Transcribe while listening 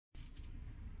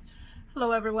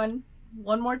Hello everyone,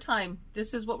 one more time.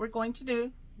 This is what we're going to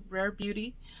do, Rare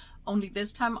Beauty, only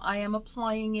this time I am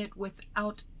applying it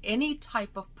without any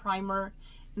type of primer,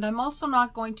 and I'm also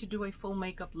not going to do a full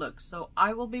makeup look. So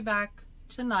I will be back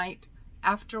tonight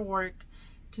after work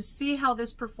to see how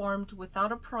this performed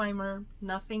without a primer,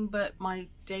 nothing but my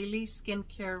daily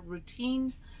skincare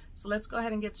routine. So let's go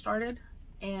ahead and get started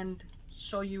and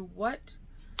show you what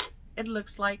it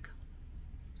looks like.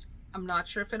 I'm not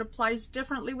sure if it applies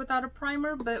differently without a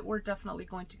primer, but we're definitely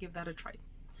going to give that a try.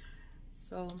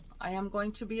 So I am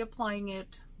going to be applying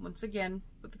it once again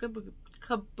with the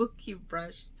kabuki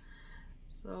brush.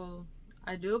 So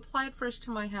I do apply it first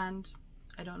to my hand.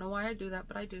 I don't know why I do that,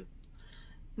 but I do.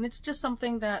 And it's just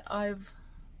something that I've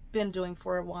been doing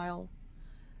for a while.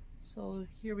 So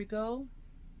here we go.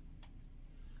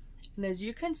 And as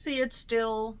you can see, it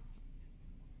still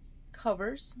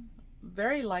covers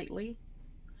very lightly,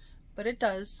 but it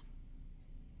does.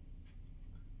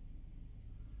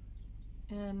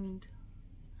 And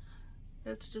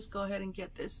let's just go ahead and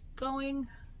get this going.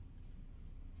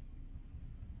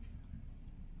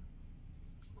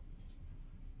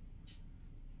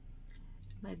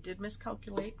 And I did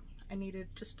miscalculate. I needed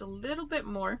just a little bit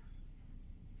more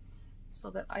so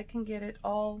that I can get it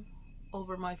all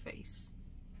over my face.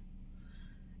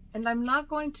 And I'm not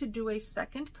going to do a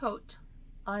second coat.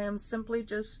 I am simply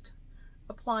just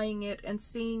applying it and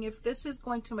seeing if this is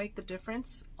going to make the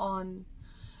difference on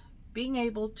being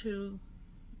able to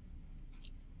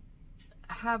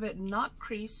have it not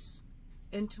crease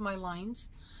into my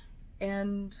lines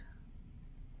and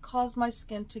cause my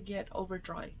skin to get over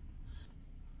dry.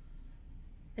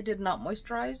 I did not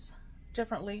moisturize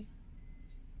differently.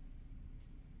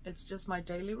 It's just my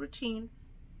daily routine.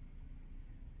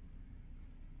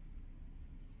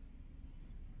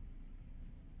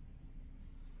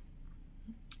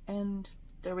 And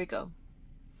there we go.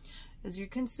 As you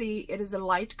can see, it is a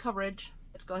light coverage.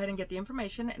 Let's go ahead and get the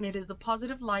information. And it is the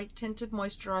Positive Light Tinted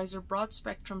Moisturizer Broad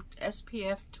Spectrum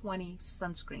SPF 20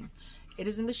 Sunscreen. It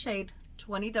is in the shade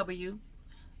 20W.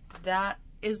 That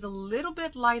is a little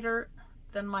bit lighter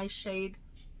than my shade,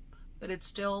 but it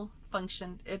still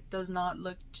functioned. It does not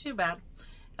look too bad.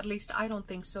 At least I don't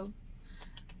think so.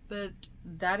 But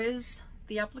that is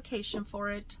the application for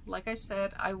it. Like I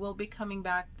said, I will be coming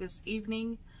back this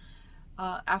evening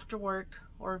after work,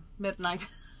 or midnight.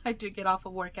 I do get off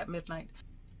of work at midnight.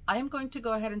 I am going to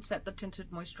go ahead and set the tinted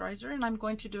moisturizer, and I'm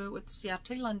going to do it with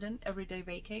Ciate London Everyday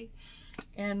Vacay.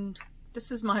 And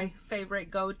this is my favorite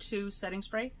go-to setting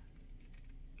spray.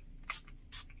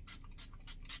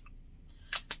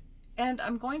 And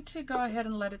I'm going to go ahead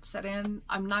and let it set in.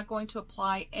 I'm not going to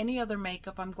apply any other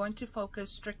makeup. I'm going to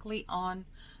focus strictly on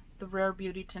the Rare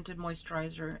Beauty Tinted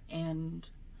Moisturizer, and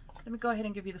let me go ahead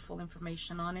and give you the full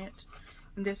information on it.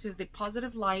 And this is the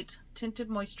Positive Light Tinted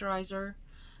Moisturizer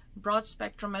Broad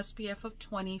Spectrum SPF of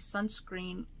 20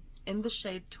 Sunscreen in the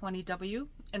shade 20W,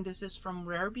 and this is from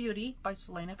Rare Beauty by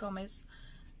Selena Gomez.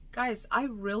 Guys, I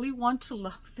really want to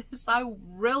love this. I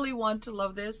really want to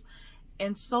love this,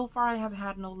 and so far I have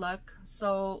had no luck.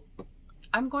 So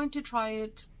I'm going to try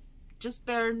it, just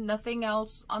bare nothing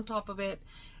else on top of it,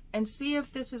 and see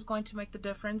if this is going to make the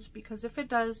difference, because if it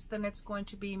does, then it's going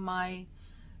to be my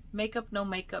makeup no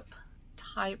makeup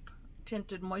type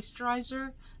tinted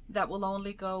moisturizer that will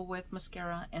only go with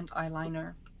mascara and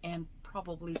eyeliner and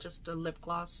probably just a lip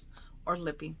gloss or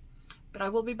lippy. But I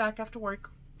will be back after work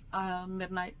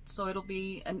midnight, so it'll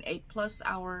be an 8+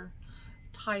 hour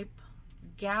type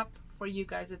gap. For you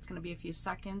guys, it's going to be a few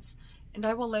seconds, and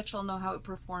I will let y'all know how it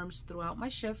performs throughout my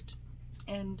shift,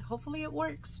 and hopefully it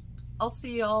works. I'll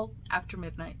see y'all after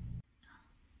midnight.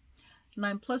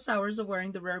 9+ hours of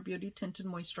wearing the Rare Beauty Tinted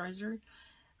Moisturizer.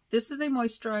 This is a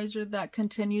moisturizer that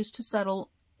continues to settle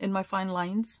in my fine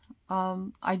lines.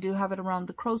 I do have it around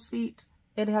the crow's feet.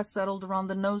 It has settled around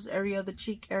the nose area, the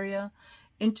cheek area,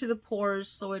 into the pores,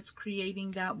 so it's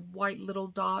creating that white little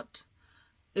dot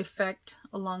effect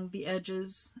along the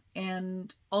edges,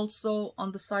 and also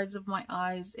on the sides of my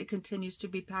eyes. It continues to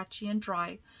be patchy and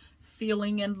dry,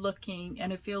 feeling and looking,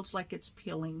 and it feels like it's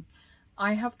peeling.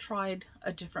 I have tried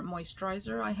a different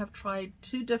moisturizer. I have tried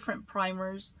 2 different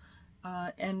primers,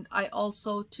 and I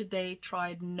also today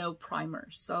tried no primer.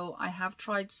 So I have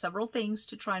tried several things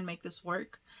to try and make this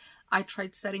work. I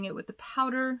tried setting it with the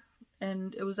powder,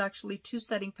 and it was actually 2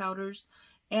 setting powders,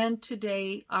 and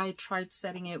today I tried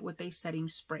setting it with a setting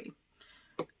spray.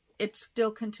 It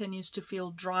still continues to feel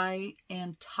dry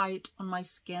and tight on my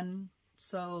skin.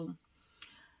 So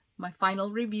my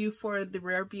final review for the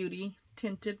Rare Beauty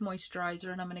Tinted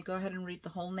Moisturizer, and I'm going to go ahead and read the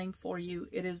whole name for you.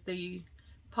 It is the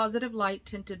Positive Light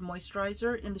Tinted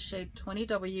Moisturizer in the shade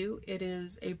 20W. It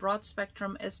is a broad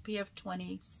spectrum SPF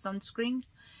 20 sunscreen,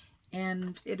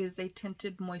 and it is a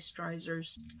tinted moisturizer.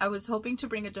 I was hoping to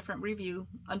bring a different review.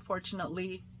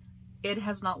 Unfortunately, it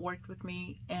has not worked with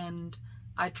me, and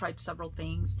I tried several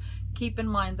things. Keep in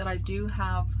mind that I do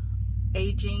have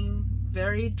aging,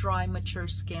 very dry, mature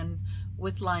skin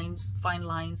with lines, fine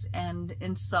lines, and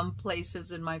in some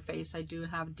places in my face I do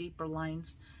have deeper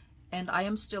lines, and I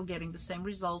am still getting the same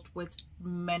result with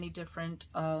many different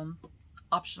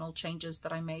optional changes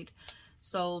that I made.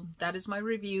 So that is my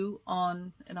review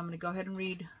on, and I'm going to go ahead and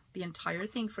read the entire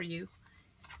thing for you.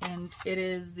 And it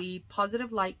is the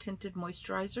Positive Light Tinted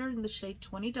Moisturizer in the shade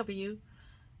 20W.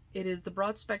 It is the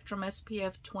broad spectrum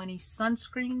SPF 20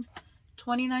 sunscreen,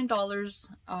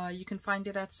 $29. You can find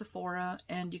it at Sephora,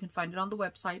 and you can find it on the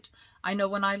website. I know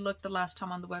when I looked the last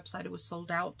time on the website, it was sold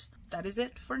out. That is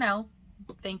it for now.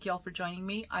 Thank you all for joining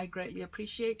me. I greatly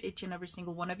appreciate each and every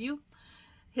single one of you.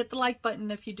 Hit the like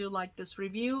button if you do like this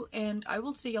review, and I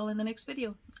will see y'all in the next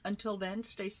video. Until then,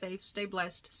 stay safe, stay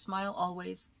blessed, smile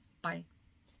always. Bye.